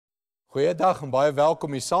Goeiedag en baie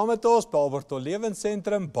welkom hier saam met ons by Woord Erediens.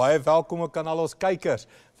 Baie welkom ook aan al ons kykers.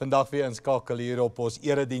 Vandag weer inskakel hier op ons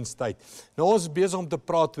Erediens tyd. Nou ons is besig om te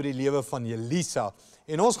praat oor die lewe van Elisa.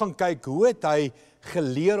 En ons gaan kyk hoe het hy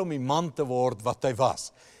geleer om die man te word wat hy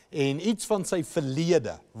was. En iets van sy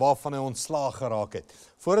verlede waarvan hy ontslaag geraak het.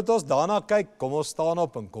 Voordat ons daarna kyk, kom ons staan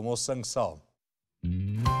op en kom ons sing saam.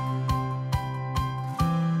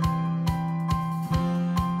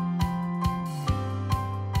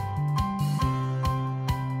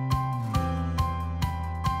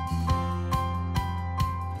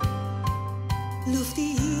 Loof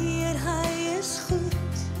die Heer, hy is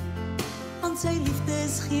goed, want sy liefde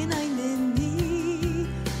is geen einde nie.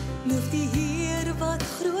 Loof die Heer wat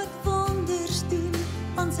groot wonders doen,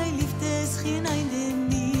 want sy liefde is geen einde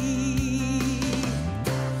nie.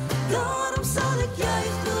 Daarom sal ek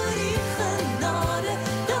juig oor die genade,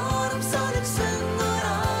 daarom sal ek sing oor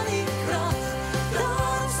al die krag,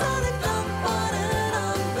 daarom sal ek dankbaar en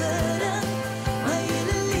aanbidden, my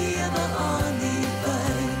hele lewe aan die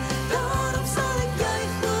wy. Daarom sal ek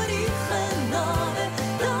juig oor die genade,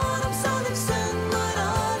 daarom sal ek sing oor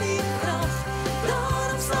al die krag,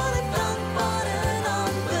 daarom sal ek dankbaar en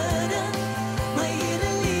aanbidden, my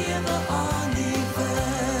hele lewe aan die wy.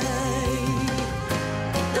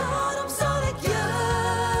 Daarom sal ek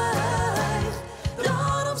juig,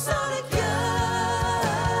 daarom sal ek juig,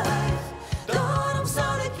 daarom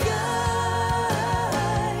sal ek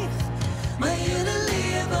juig, my hele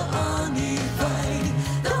lewe aan die wy.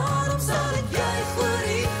 Daarom sal ek juig oor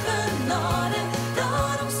die genade,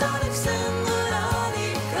 daarom sal ek sing oor al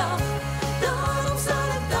die krag, daarom sal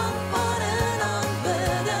ek dankbaar en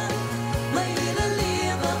aanbidden, my hele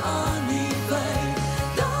lewe aan die wy.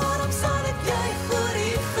 Daarom sal ek juig oor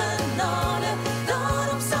die genade,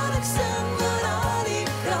 daarom sal ek sing oor al die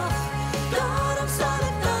krag, daarom sal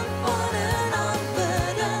ek dankbaar en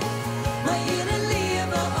aanbidden, my hele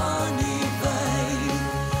lewe aan die wy,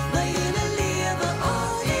 my hele lewe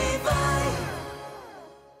aan die wy.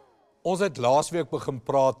 Ons het laasweek begin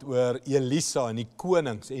praat oor Elisa en die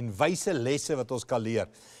konings en wyse lesse wat ons kan leer.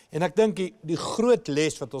 En ek dink die groot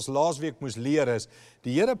les wat ons laasweek moes leer is,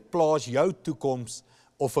 die Here plaas jou toekoms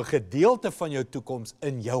of 'n gedeelte van jou toekoms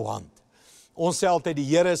in jou hand. Ons sê altyd die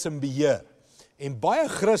Here is in beheer. En baie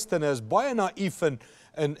Christene is baie naïef en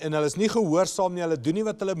hulle is nie gehoorsaam nie, hulle doen nie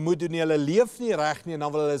wat hulle moet doen nie, hulle leef nie reg nie en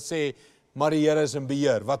dan wil hulle sê, maar die Here is in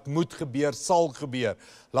beheer. Wat moet gebeur, sal gebeur.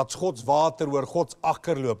 Laat Gods water oor Gods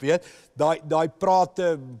akker loop, weet? Daai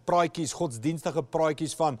praatjies, godsdienstige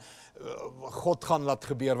praatjies van God gaan laat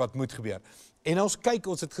gebeur wat moet gebeur. En ons kyk,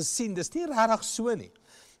 ons het gesien, dis nie regtig so nie.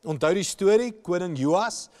 Onthou die storie, koning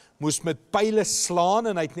Joas moes met pyle slaan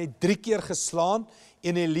en hy het net 3 keer geslaan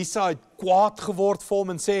en Elisa het kwaad geword vir hom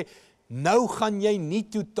en sê, nou gaan jy nie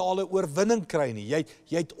totale oorwinning kry nie, jy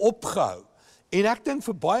het opgehou. En ek dink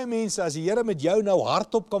vir baie mense, as die Here met jou nou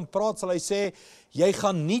hardop kan praat, sal hy sê, jy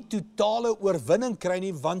gaan nie totale oorwinning kry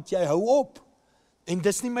nie, want jy hou op. En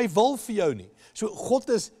dis nie my wil vir jou nie. So God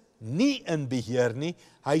is nie in beheer nie,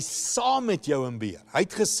 hy is saam met jou in beheer. Hy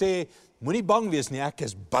het gesê, moenie bang wees nie, ek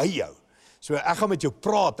is by jou. So ek gaan met jou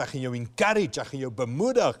praat, ek gaan jou encourage, ek gaan jou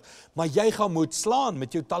bemoedig, maar jy gaan moet slaan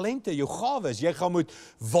met jou talente, jou gawes, jy gaan moet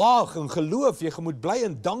waag in geloof, jy gaan moet bly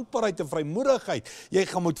in dankbaarheid en vrymoedigheid, jy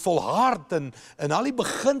gaan moet volhard in al die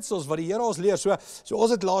beginsels wat die Here ons leer. So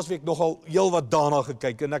ons het laasweek nogal heel wat daarna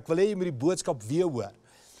gekyk en ek wil hê jy moet die boodskap weer hoor.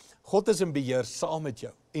 God is in beheer saam met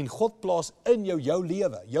jou en God plaas in jou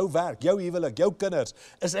lewe, jou werk, jou huwelik, jou kinders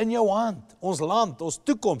is in jou hand. Ons land, ons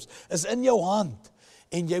toekoms is in jou hand.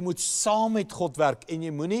 En jy moet saam met God werk en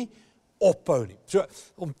jy moenie ophou nie. So,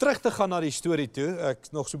 om terug te gaan na die storie toe,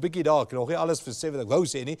 ek nog so 'n bietjie daar, ek nog nie alles sê wat ek wou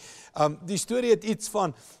sê nie. Die storie het iets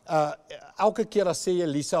van, elke keer as sê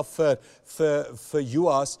Elisa vir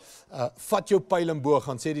Joas, vat jou pyl en boog,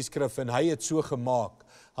 gaan sê die skrif, en hy het so gemaak.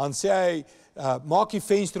 Dan sê hy, maak die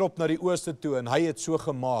venster op na die ooste toe, en hy het so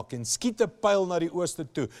gemaak, en skiet 'n pyl na die ooste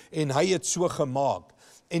toe, en hy het so gemaak.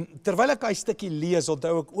 En terwyl ek hy stukkie lees,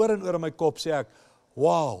 onthou ek oor en oor in my kop, sê ek,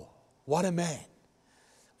 wow, what a man.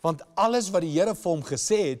 Want alles wat die Here vir hom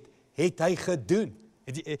gesê het, het hy gedoen.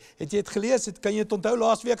 Het jy het gelees, kan jy het onthou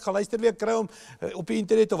laasweek, gaan luister weer, kry hom op die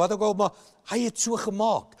internet of wat ook al, maar hy het so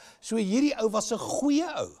gemaak. So hierdie ou was 'n goeie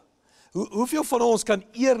ou. Hoeveel van ons kan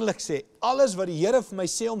eerlik sê, alles wat die Here vir my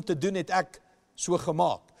sê om te doen, het ek so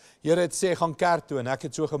gemaak. Here het sê, gaan kerk toe, en ek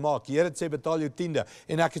het so gemaak. Here het sê, betaal jou 10de,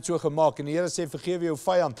 en ek het so gemaak. En die Here sê, vergewe jou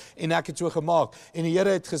vyand, en ek het so gemaak. En die Here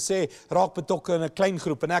het gesê, raak betrokke in 'n klein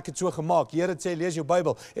groep, en ek het so gemaak. Die Here het sê, lees jou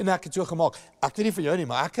Bybel, en ek het so gemaak. Ek weet nie van jou nie,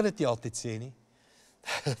 maar ek kan dit nie altyd sê nie.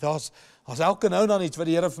 Daar's elke nou dan iets wat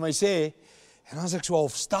die Here vir my sê, en dan is ek so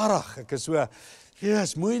half starrig. Ek is so, Ja,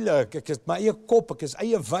 is moeilik, ek is my eie kop, ek is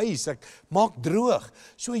eie wys, ek maak droog.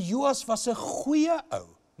 So Joas was 'n goeie ou,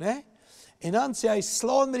 né? En dan sê hy,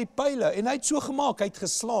 slaan met die pyle, en hy het so gemaak, hy het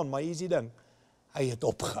geslaan, maar hier is die ding, hy het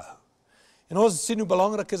opgehou. En ons sien hoe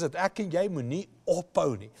belangrik is dit, ek en jy moet nie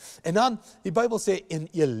ophou nie. En dan, die Bybel sê, en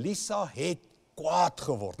Elisa het kwaad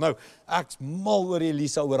geword. Nou, ek's mal oor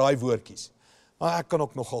Elisa, oor daai woordjies, maar ek kan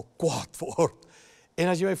ook nogal kwaad word. En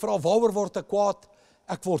as jy my vra, waaroor word ek kwaad?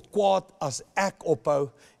 Ek word kwaad as ek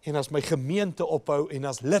ophou, en as my gemeente ophou, en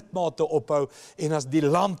as lidmate ophou, en as die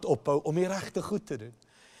land ophou, om die regte goed te doen.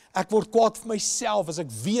 Ek word kwaad vir myself, as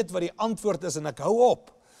ek weet wat die antwoord is, en ek hou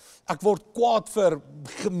op. Ek word kwaad vir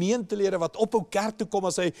gemeentelede wat ophou kerk toe kom,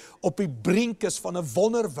 as hy op die brink is van 'n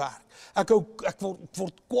wonderwerk. Ek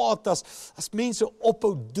word kwaad as mense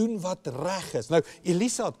ophou doen wat reg is. Nou,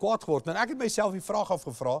 Elisa het kwaad geword, en ek het myself die vraag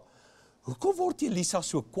afgevra, hoekom word Elisa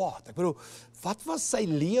so kwaad? Ek bedoel, wat was sy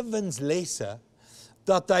lewenslesse,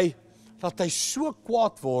 dat hy so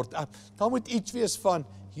kwaad word? Daar moet iets wees van,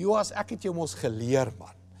 Joas, ek het jou mos geleer,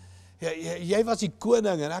 man. Jy was die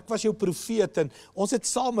koning, en ek was jou profeet, en ons het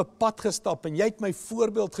saam 'n pad gestap, en jy het my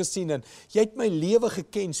voorbeeld gesien, en jy het my lewe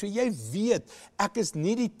geken, so jy weet, ek is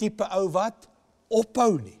nie die tipe ou wat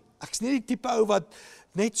ophou nie. Ek is nie die tipe ou wat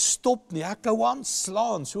net stop nie, ek hou aan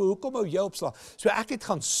slaan, so hoekom hou jy opslaan? So ek het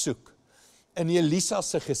gaan soek in Elisa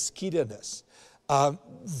se geskiedenis.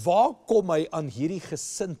 Waar kom hy aan hierdie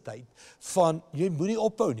gesindheid van, jy moet nie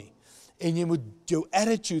ophou nie, en jy moet jou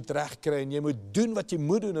attitude regkry, en jy moet doen wat jy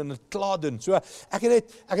moet doen, en dit klaar doen. So ek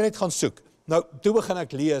het net gaan soek. Nou, toe begin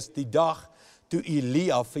ek lees, die dag toe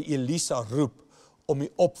Elia vir Elisa roep, om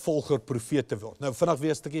die opvolger profeet te word. Nou, vinnig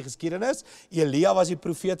weer 'n stukkie geskiedenis. Elia was die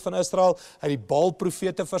profeet van Israel, hy het die Baal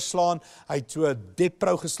profete verslaan, hy het so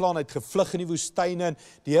Deprou geslaan, hy het gevlug in die woestyn in.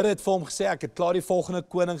 Die Here het vir hom gesê, ek het klaar die volgende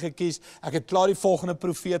koning gekies, ek het klaar die volgende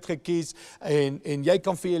profeet gekies, en jy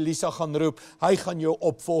kan vir Elisa gaan roep, hy gaan jou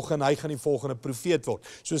opvolg, en hy gaan die volgende profeet word.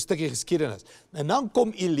 So 'n stukkie geskiedenis. En dan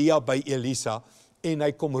kom Elia by Elisa, en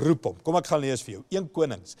hy kom roep hom. Kom ek gaan lees vir jou. 1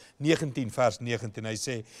 Konings 19 vers 19. Hy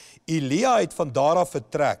sê, Elia het van daar af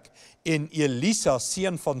vertrek en Elisa,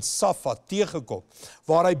 seun van Safat, teëgekom,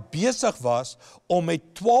 waar hy besig was om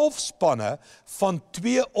met 12 spanne van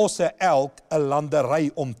 2 osse elk 'n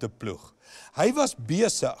landery om te ploeg. Hy was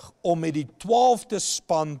besig om met die 12de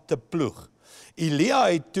span te ploeg. Elia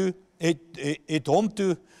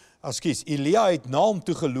het na hom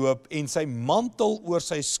toe geloop en sy mantel oor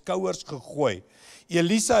sy skouers gegooi.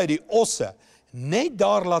 Elisa het die osse net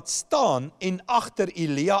daar laat staan en agter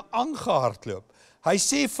Elia aangehardloop. Hy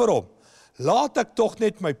sê vir hom, laat ek tog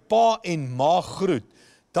net my pa en ma groet,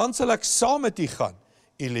 dan sal ek saam met u gaan.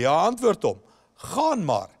 Elia antwoord hom, gaan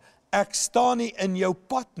maar, ek staan nie in jou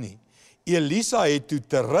pad nie. Elisa het toe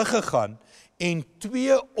teruggegaan en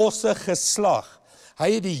 2 osse geslag.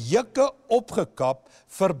 Hy het die jukke opgekap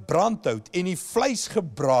vir brandhout en die vleis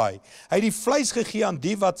gebraai. Hy het die vleis gegee aan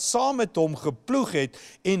die wat saam met hom geploeg het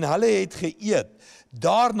en hulle het geëet.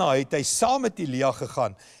 Daarna het hy saam met Elia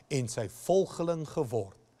gegaan en sy volgeling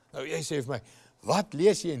geword. Nou jy sê vir my, wat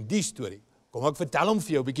lees jy in die storie? Kom ek vertel hom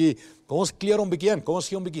vir jou 'n bietjie, kom ons kleer hom 'n bietjie in, kom ons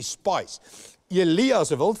gee hom 'n bietjie spice. Elia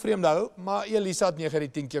is 'n wildvreemde ou, maar Elisa het 9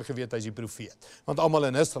 uit die 10 keer geweet hy is die profeet. Want almal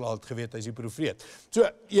in Israel het geweet hy is die profeet. So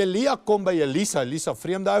Elia kom by Elisa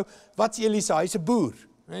vreemde ou. Wat's Elisa? Hy's 'n boer.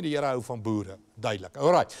 Die Here hou van boere, duidelik.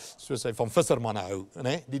 Alright, soos hy van vissermanne hou,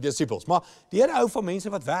 die disippels. Maar die Here hou van mense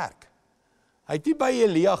wat werk. Hy het nie by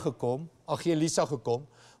Elisa gekom,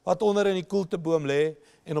 wat onder in die koelteboom lê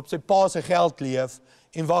en op sy pa se geld leef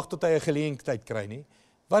en wag tot hy 'n geleentheid kry nie.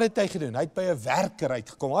 Wat het hy gedoen? Hy het by 'n werker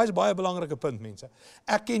uitgekom. Hy is 'n baie belangrike punt, mense.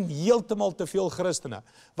 Ek ken heeltemal te veel Christene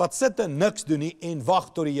wat sit en niks doen nie en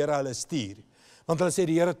wag tot die Here hulle stuur. Want hulle sê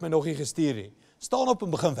die Here het my nog nie gestuur nie. Staan op en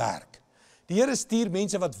begin werk. Die Here stuur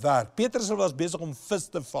mense wat werk. Petrus was besig om vis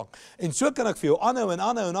te vang. En so kan ek vir jou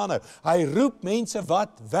aanhou. Hy roep mense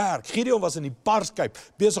wat werk. Gideon was in die parskyp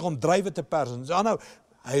besig om druiwe te pers. En so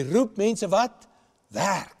hy roep mense wat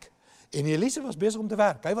werk. En Elisa was besig om te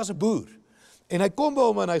werk. Hy was 'n boer. En hy kom by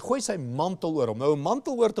hom en hy gooi sy mantel oor hom. Nou 'n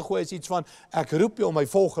mantel oor te gooi is iets van, ek roep jou om my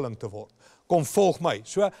volgeling te word. Kom volg my.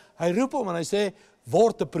 So hy roep hom en hy sê,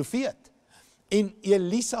 word 'n profeet. En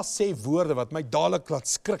Elisa sê woorde wat my dadelik laat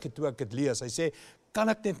skrik het toe ek dit lees. Hy sê, kan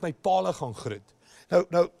ek net my paal gaan groet?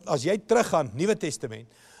 Nou, as jy teruggaan, Nuwe Testament,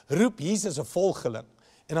 roep Jesus 'n volgeling.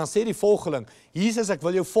 En dan sê die volgeling, Jesus, ek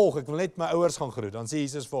wil jou volg, ek wil net my ouers gaan groet. Dan sê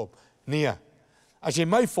Jesus vir hom, nee, as jy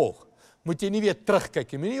my volg, moet jy nie weer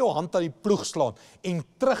terugkyk, jy moet nie jou hand aan die ploeg slaan, en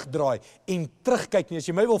terugdraai, en terugkyk nie, as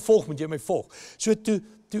jy my wil volg, moet jy my volg. So toe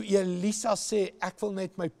Elisa sê, ek wil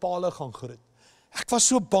net my paal gaan groet. Ek was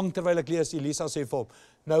so bang terwyl ek lees, Elisa sê vir hom,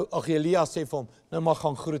 Nou, Elia sê vir hom, nou maar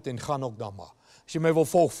gaan groet en gaan ook dan maar. As jy my wil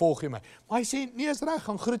volg, volg jy my. Maar hy sê, nee, is reg,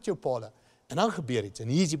 gaan groet jou paale. En dan gebeur iets, en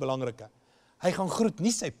hier is die belangrike. Hy gaan groet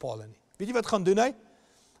nie sy paale nie. Weet jy wat gaan doen hy?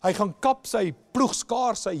 Hy gaan kap sy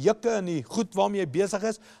ploegskaar, sy jukke en die goed waarmee hy besig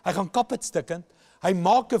is. Hy gaan kap het stikkend. Hy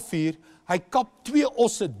maak 'n vuur, hy kap 2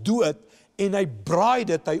 osse dood en hy braai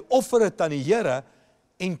dit, hy offer dit aan die Here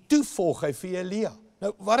en toe volg hy vir Elia.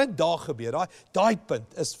 Nou, wat het daar gebeur? Daai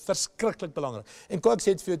punt is verskriklik belangrik. En kom ek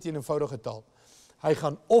sê dit vir jou teen eenvoudige taal. Hy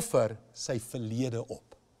gaan offer sy verlede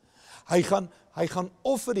op. Hy gaan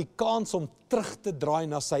offer die kans om terug te draai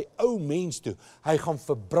na sy ou mens toe. Hy gaan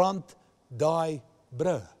verbrand daai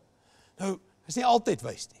brûe. Nou, is nie altyd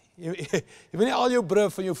wys nie. Jy wil nie al jou brûe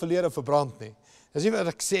van jou verlede verbrand nie. Dis nie wat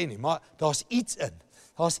ek sê nie, maar daar's iets in.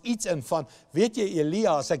 Daar's iets in van, weet jy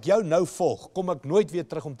Elia, as ek jou nou volg, kom ek nooit weer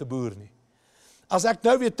terug om te boer nie. As ek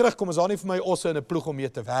nou weer terugkom, is daar nie vir my osse in 'n ploeg om mee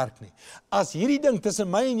te werk nie. As hierdie ding tussen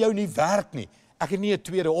my en jou nie werk nie, ek het nie 'n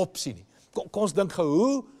tweede opsie nie. Kom ons dink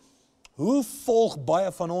gou, hoe volg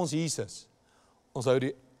baie van ons Jesus? Ons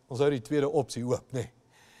hou die tweede opsie oop, nê.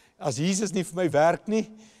 As Jesus nie vir my werk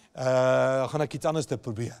nie, gaan ek iets anders te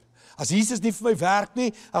probeer. As Jesus nie vir my werk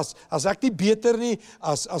nie, as ek nie beter nie,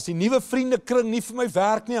 as die nuwe vriendekring nie vir my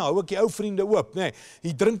werk nie, hou ek die ou vriende oop, nê.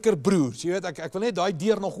 Die drinkerbroers, jy weet, ek wil net daai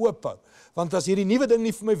deur nog oop hou. Want as hierdie nuwe ding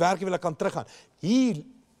nie vir my werk nie, wil ek kan teruggaan. Hier,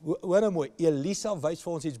 hoor nou mooi, Elisa wys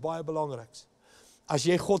vir ons iets baie belangriks. As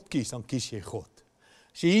jy God kies, dan kies jy God.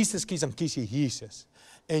 As jy Jesus kies, dan kies jy Jesus.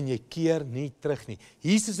 En jy keer nie terug nie.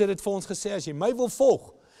 Jesus het dit vir ons gesê, as jy my wil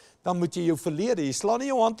volg, dan moet jy jou verlede, jy slaan nie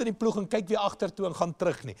jou hand in die ploeg en kyk weer agtertoe en gaan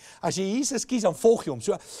terug nie. As jy Jesus kies, dan volg jy hom.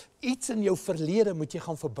 So, iets in jou verlede moet jy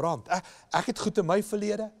gaan verbrand. Ek het goed in my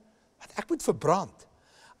verlede, wat ek moet verbrand.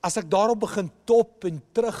 As ek daarop begin top en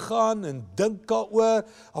teruggaan en dink daaroor,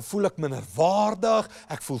 dan voel ek minderwaardig,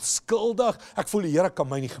 ek voel skuldig, ek voel die Here kan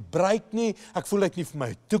my nie gebruik nie, ek voel ek nie vir my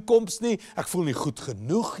 'n toekoms nie, ek voel nie goed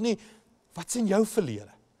genoeg nie. Wat's in jou verlede?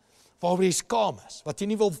 Waaroor jy skaam is, wat jy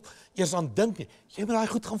nie wil eers aan dink nie. Jy moet daai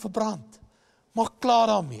goed gaan verbrand. Maak klaar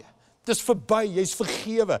daarmee. Dis verby, jy's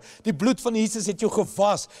vergewe. Die bloed van Jesus het jou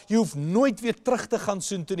gewas. Jy hoef nooit weer terug te gaan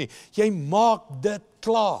soontoe nie. Jy maak dit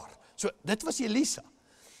klaar. So, dit was Elisa.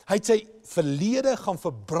 Hy het sy verlede gaan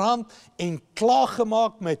verbrand en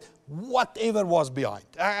klaargemaak met whatever was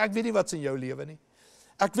behind. Ek weet nie wat's in jou lewe nie.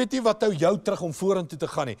 Ek weet nie wat hou jou terug om vorentoe te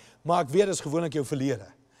gaan nie, maar ek weet dis gewoonlik jou verlede.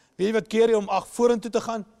 Weet jy wat keer jy om vorentoe te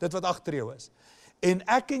gaan? Dit wat agter jou is. En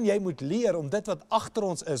ek en jy moet leer om dit wat agter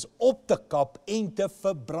ons is op te kap en te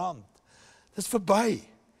verbrand. Dis verby.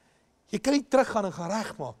 Jy kan nie teruggaan en gaan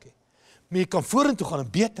regmaak nie, maar jy kan vorentoe gaan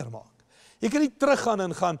en beter maak. Jy kan nie teruggaan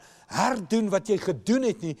en gaan herdoen wat jy gedoen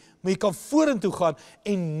het nie, maar jy kan vorentoe gaan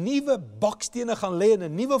en nuwe bakstene gaan lê en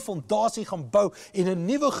 'n nuwe fondasie gaan bou en 'n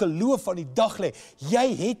nuwe geloof aan die dag lê.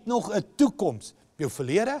 Jy het nog 'n toekoms. Jou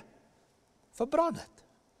verlede, verbrand dit.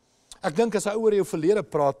 Ek dink as hy oor jou verlede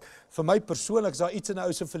praat, vir my persoonlik is daar iets in 'n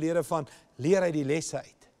ou se verlede van leer uit die lesse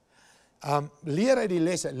uit. Leer uit die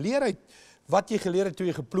lesse, leer uit wat jy geleer het toe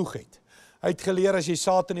jy geploeg het. Hy het geleer as jy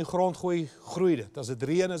saad in die grond gooi, groei dit. As dit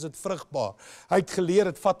reën, is dit vrugbaar. Hy het geleer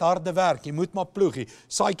dit vat harde werk. Jy moet maar ploeg. Die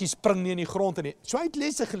saadjies spring nie in die grond nie. So hy het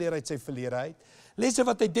lesse geleer uit sy verlede uit. Lesse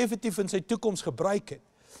wat hy definitief in sy toekoms gebruik het.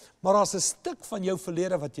 Maar daar's 'n stuk van jou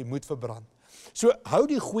verlede wat jy moet verbrand. So hou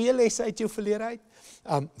die goeie lesse uit jou verlede uit.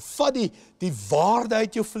 Vat die waarde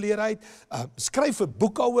uit jou verlede uit. Skryf 'n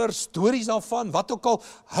boek daaroor, stories daarvan, wat ook al.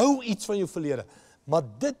 Hou iets van jou verlede. Maar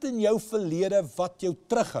dit in jou verlede wat jou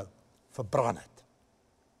terughou, verbrand het.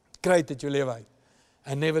 Kry dit uit jou lewe uit.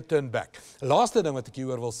 And never turn back. Laaste ding wat ek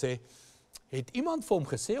hieroor wil sê, het iemand vir hom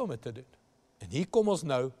gesê om dit te doen. En hier kom ons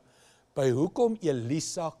nou by hoekom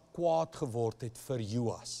Elisa kwaad geword het vir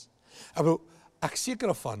Joas. Ek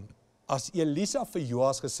seker van, as Elisa vir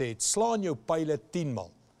Joas gesê het, slaan jou pile 10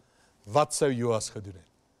 maal, wat sou Joas gedoen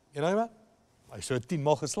het? You know what? Hy sou 10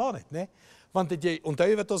 maal geslaan het, né? Want het jy,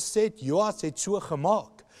 onthou wat ons sê, Joas het so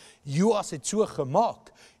gemaak. Joas het so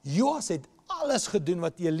gemaak. Joas het alles gedoen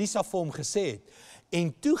wat Elisa vir hom gesê het.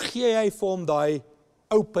 En toe gee hy vir hom daai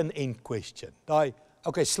open-end question. Daai,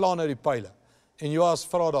 okay, slaan nou die pile. En Joas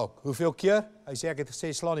vra dalk, hoeveel keer? Hy sê, ek het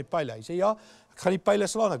gesê, slaan die pile. Hy sê, ja, ek gaan die pile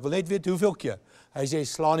slaan, ek wil net weet hoeveel keer. Hy sê,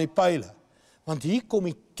 slaan die pile. Want hier kom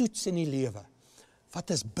die toets in die lewe. Wat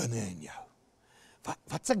is binne in jou?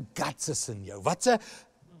 Wat se guts is in jou? Wat se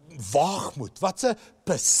waagmoed? Wat se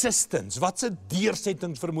persistence? Wat se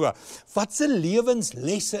deursettingsvermoë? Wat se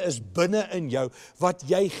lewenslesse is binne in jou wat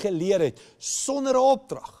jy geleer het sonder 'n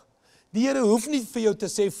opdrag? Die Here hoef nie vir jou te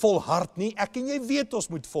sê volhard nie, ek en jy weet ons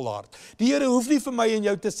moet volhard. Die Here hoef nie vir my en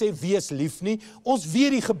jou te sê wees lief nie, ons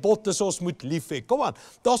weet die gebod is ons moet lief hê. Kom aan,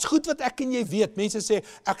 daar's goed wat ek en jy weet. Mense sê,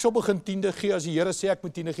 ek sal begin 10de gee as die Here sê ek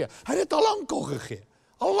moet 10de gee. Hy het dit al lank al gegee.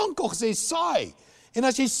 Al lank al gesê, saai. En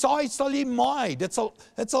as jy saai, sal jy maai. Dit sal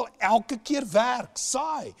elke keer werk,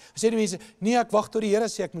 saai. Sê die mense, nee, ek wag tot die Here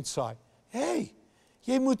sê ek moet saai. Hey,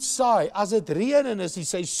 jy moet saai. As dit reën en is die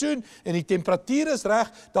seisoen en die temperatuur is reg,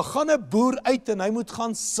 dan gaan 'n boer uit en hy moet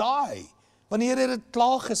gaan saai. Want die Here het dit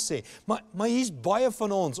klaar gesê. Maar hier's baie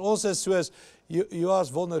van ons is soos, Joas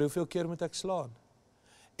wonder, hoeveel keer moet ek slaan?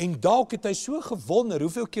 En dalk het hy so gewonder,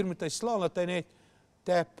 hoeveel keer moet hy slaan, dat hy net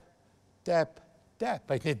tap, tap, tap.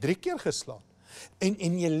 Hy het net 3 keer geslaan. En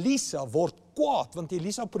Elisa word kwaad, want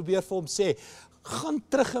Elisa probeer vir hom sê, gaan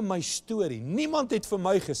terug in my storie. Niemand het vir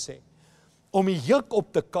my gesê, om die juk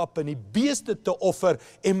op te kap en die beeste te offer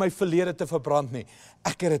en my verlede te verbrand nie.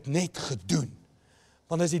 Ek het dit net gedoen,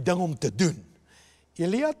 want dit is die ding om te doen.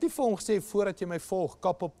 Elia het nie vir hom gesê, voordat jy my volg,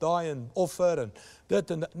 kap op daai en offer en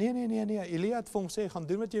dit en dat. Nee. Elia het vir hom gesê, gaan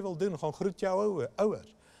doen wat jy wil doen, gaan groet jou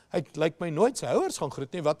ouers. Hy lyk my nooit sy ouers gaan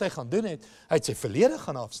groet nie, wat hy gaan doen het, hy het sy verlede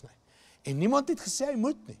gaan afsny. En niemand het gesê hy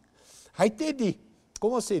moet nie. Hy het net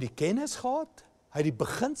die kennis gehad, hy het die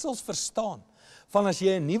beginsels verstaan, van as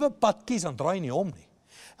jy 'n nuwe pad kies, dan draai jy nie om nie.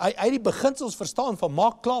 Hy het die beginsels verstaan van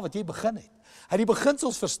maak klaar wat jy begin het. Hy het die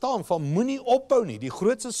beginsels verstaan van moenie ophou nie. Die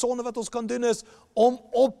grootste sonde wat ons kan doen is om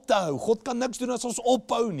op te hou. God kan niks doen as ons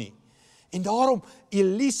ophou nie. En daarom,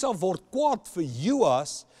 Elisa word kwaad vir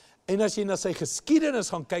Joas, en as jy na sy geskiedenis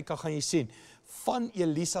gaan kyk, dan gaan jy sien, van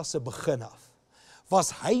Elisa se begin af,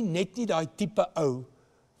 was hy net nie daai tipe ou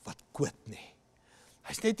wat kwit nie.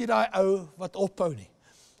 Hy's net nie daai ou wat ophou nie.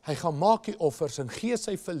 Hy gaan maak die offers en gee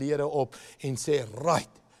sy verlede op en sê, right,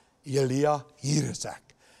 Elia, hier is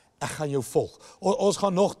ek. Ek gaan jou volg. Ons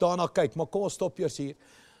gaan nog daarna kyk, maar kom ons stop eers hier.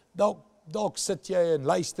 Dalk sit jy en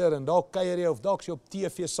luister en dalk kuier jy, of dalk jy op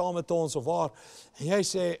TV saam met ons of waar, en jy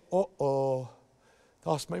sê,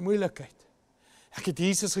 daar's my moeilikheid. Ek het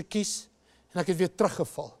Jesus gekies en ek het weer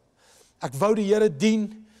teruggeval. Ek wou die Here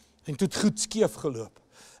dien en toe het goed skeef geloop.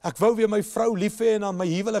 Ek wou weer my vrou lief hê en aan my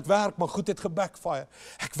huwelik werk, maar goed het gebackfire.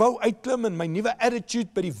 Ek wou uitklim in my nuwe attitude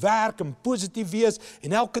by die werk en positief wees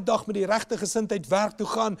en elke dag met die regte gesindheid werk toe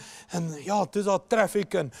gaan en ja, toe is daar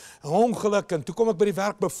traffic en ongeluk en toe kom ek by die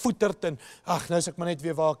werk bevoeterd en nou is ek maar net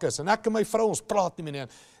weer waar ek is. En ek en my vrou, ons praat nie meer.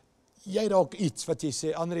 Jy dalk iets wat jy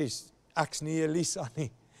sê, Andries, ek's nie Elisa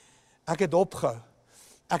nie. Ek het opgehou.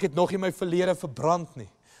 Ek het nog nie my verlede verbrand nie.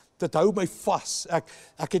 Dit hou my vas.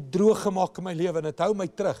 Ek het droog gemaak in my lewe en dit hou my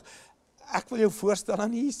terug. Ek wil jou voorstel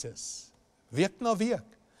aan Jesus. Week na week.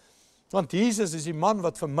 Want Jesus is die man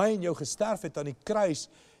wat vir my en jou gesterf het aan die kruis,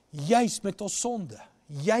 juis met ons sonde,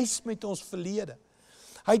 juis met ons verlede.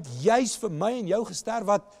 Hy het juis vir my en jou gesterf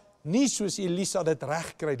wat nie soos Elisa dit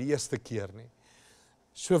reg kry die eerste keer nie.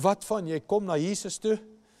 So wat van, jy kom na Jesus toe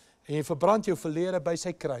en jy verbrand jou verlede by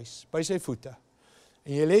sy kruis, by sy voete.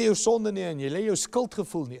 En jy lê jou sonde neer en jy lê jou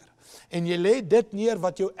skuldgevoel neer. En jy lê dit neer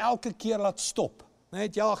wat jou elke keer laat stop.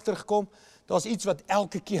 Het jy agtergekom, daar's iets wat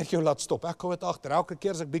elke keer jou laat stop. Ek kom dit agter, elke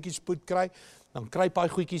keer as ek bietjie spoed kry, dan kruip daai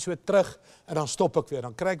goedjies so terug en dan stop ek weer.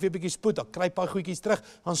 Dan kry ek weer bietjie spoed, dan kruip daai goedjies terug,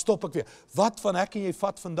 dan stop ek weer. Wat van ek en jy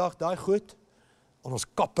vat vandag daai goed en ons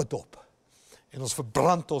kap dit op. En ons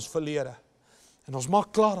verbrand ons verlede. En ons maak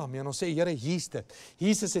klaar daarmee en ons sê, Here, hier's dit.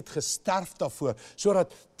 Jesus het gesterf daarvoor,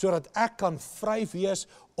 sodat ek kan vry wees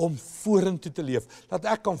om vorentoe te leef. Dat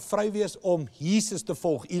ek kan vry wees om Jesus te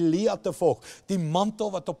volg, Elia te volg, die mantel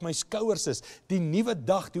wat op my skouers is, die nuwe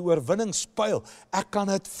dag, die oorwinningspyl. Ek kan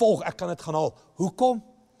dit volg, ek kan dit gaan haal. Hoekom?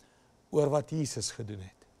 Oor wat Jesus gedoen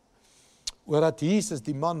het. Oor dat Jesus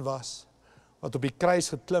die man was, wat op die kruis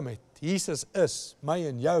geklim het. Jesus is my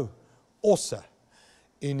en jou osse.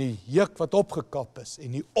 En die juk wat opgekap is,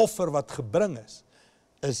 en die offer wat gebring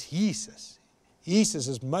is Jesus. Jesus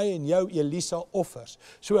is my en jou Elisa offers.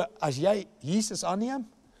 So, as jy Jesus aanneem,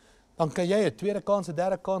 dan kan jy 'n tweede kans, 'n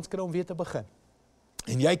derde kans kry om weer te begin.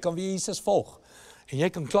 En jy kan weer Jesus volg. En jy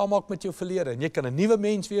kan klaarmaak met jou verlede. En jy kan 'n nuwe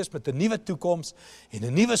mens wees met 'n nuwe toekoms, en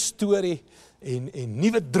 'n nuwe storie, en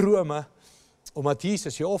nuwe drome, omdat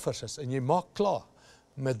Jesus jou offers is, en jy maak klaar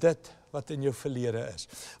met dit wat in jou verlede is.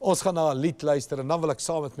 Ons gaan na 'n lied luister en dan wil ek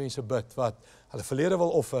saam met mense bid wat hulle verlede wil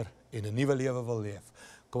offer en 'n nuwe lewe wil leef.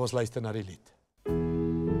 Kom ons luister na die lied.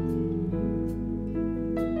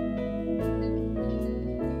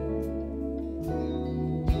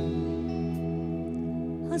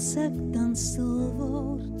 As ek dan stil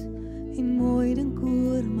word en mooi dink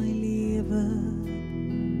oor my lewe,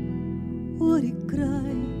 oor die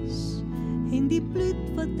kruis en die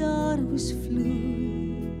bloed wat daar moes vloei,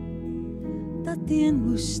 wat teen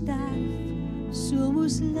moes sterf, so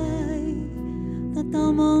moes ly, dat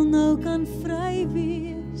almal nou kan vry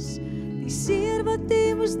wees. Die seer wat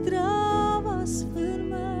hy moes dra was vir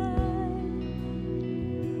my.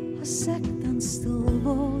 As ek dan stil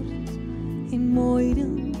word en mooi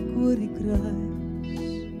dink oor die kruis,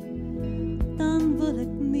 dan wil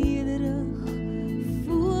ek nederig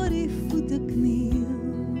voor die voete kniel.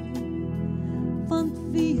 Want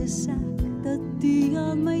wie is ek dat die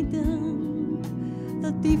aan my dink,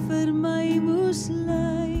 dat die vir my moes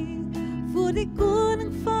ly, voor die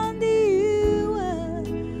koning van die eeuwe,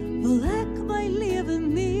 wil ek my lewe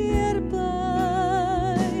neerbuig.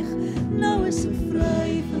 Nou is ek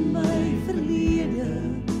vry van my verlede,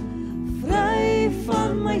 vry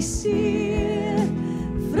van my seer,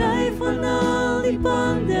 vry van al die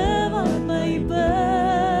bande wat my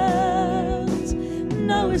bind.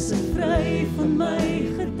 Nou is ek vry van my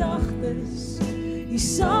gedagtes, jy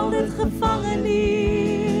sal dit gevangen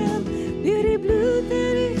neem, deur die bloed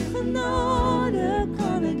en die genade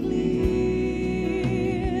kan ek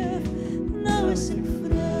leef. Nou is ek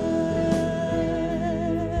vry,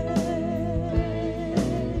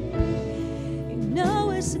 en nou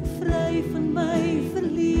is ek vry van my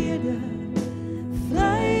verlede,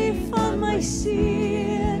 vry van my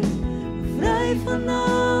seer, vry van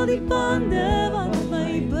al die bande wat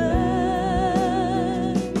my bind.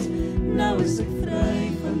 Nou is ek vry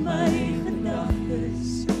van my gedagtes,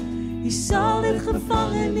 jy sal dit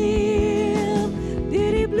gevangen neem,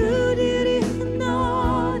 deur die bloed, deur die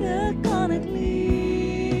genade kan ek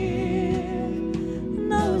leef.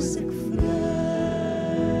 Nou is ek vry,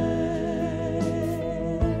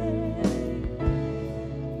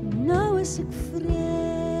 nou is ek vry.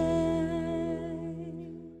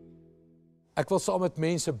 Ek wil saam met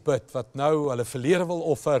mense bid wat nou hulle verlede wil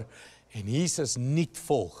offer en Jesus niet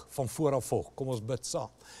volg, van vooraf volg. Kom ons bid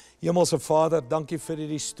saam. Hemelse Vader, dankie vir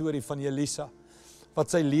hierdie storie van Elisa,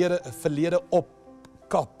 wat sy verlede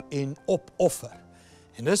opkap en opoffer.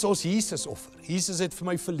 En dis ons Jesus offer. Jesus het vir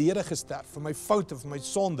my verlede gesterf, vir my foute, vir my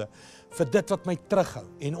sonde, vir dit wat my terughou.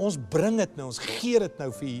 En ons bring dit nou, ons gee dit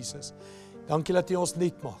nou vir Jesus. Dankie dat U ons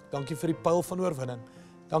nuut maak. Dankie vir die pyl van oorwinning.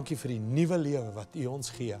 Dankie vir die nuwe lewe wat U ons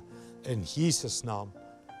gee. In Jesus naam,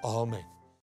 amen.